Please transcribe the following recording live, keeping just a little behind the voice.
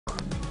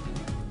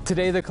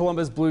Today, the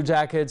Columbus Blue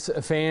Jackets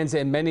fans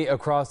and many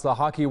across the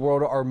hockey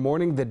world are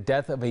mourning the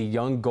death of a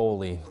young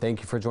goalie. Thank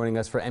you for joining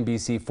us for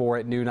NBC4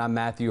 at noon. I'm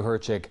Matthew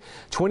Herchick.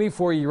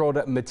 24-year-old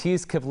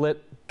Matiss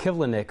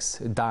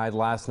Kivlenieks died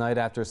last night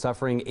after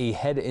suffering a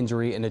head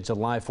injury in a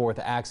July 4th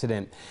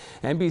accident.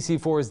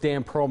 NBC4's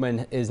Dan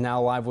Perlman is now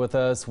live with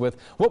us with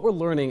what we're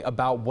learning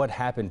about what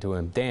happened to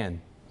him.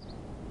 Dan.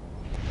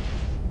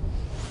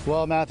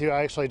 Well, Matthew,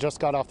 I actually just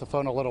got off the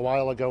phone a little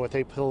while ago with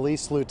a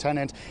police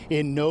lieutenant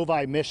in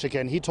Novi,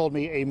 Michigan. He told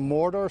me a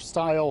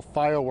mortar-style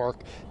firework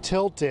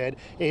tilted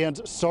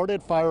and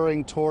started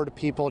firing toward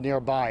people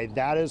nearby.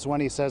 That is when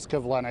he says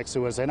Kivlenieks,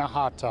 who was in a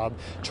hot tub,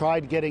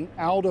 tried getting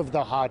out of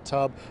the hot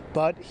tub,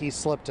 but he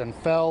slipped and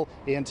fell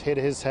and hit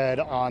his head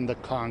on the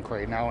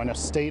concrete. Now, in a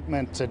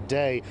statement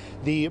today,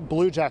 the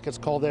Blue Jackets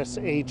call this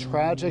a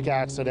tragic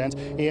accident,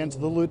 and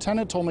the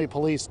lieutenant told me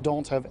police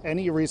don't have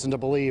any reason to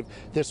believe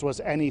this was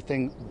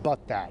anything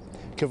but that.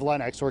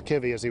 Kivlenieks, or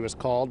Kivy as he was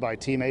called by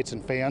teammates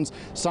and fans,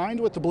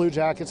 signed with the Blue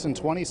Jackets in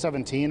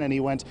 2017, and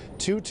he went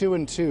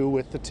 2-2-2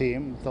 with the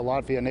team. The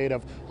Latvia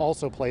native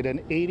also played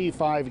in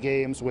 85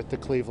 games with the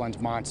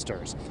Cleveland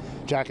Monsters.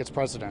 Jackets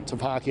president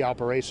of hockey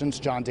operations,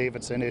 John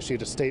Davidson,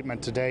 issued a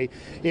statement today.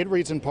 It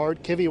reads in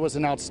part, Kivy was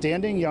an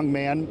outstanding young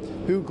man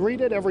who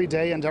greeted every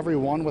day and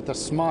everyone with a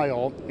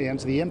smile, and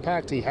the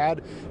impact he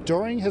had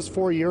during his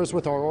 4 years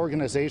with our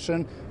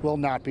organization will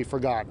not be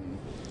forgotten.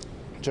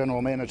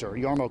 General Manager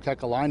Jarmo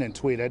Kekalainen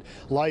tweeted,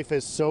 "Life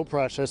is so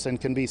precious and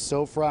can be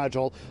so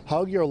fragile.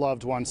 Hug your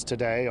loved ones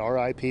today.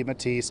 R.I.P.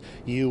 Matiss.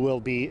 You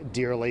will be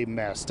dearly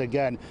missed."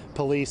 Again,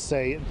 police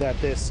say that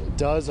this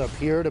does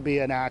appear to be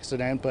an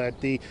accident, but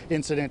the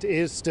incident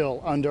is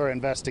still under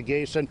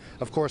investigation.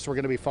 Of course, we're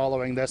going to be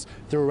following this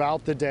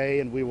throughout the day,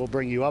 and we will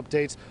bring you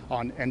updates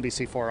on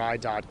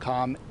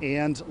NBC4i.com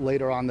and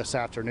later on this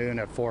afternoon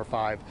at 4,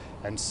 5,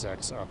 and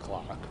 6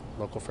 o'clock.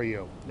 Local for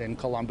you in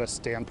Columbus,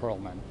 Dan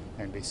Perlman,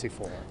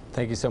 NBC4.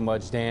 Thank you so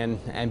much, Dan.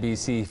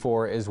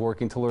 NBC4 is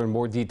working to learn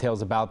more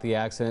details about the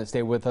accident.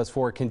 Stay with us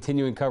for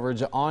continuing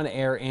coverage on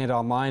air and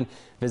online.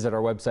 Visit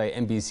our website,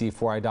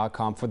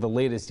 NBC4i.com, for the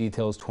latest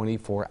details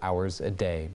 24 hours a day.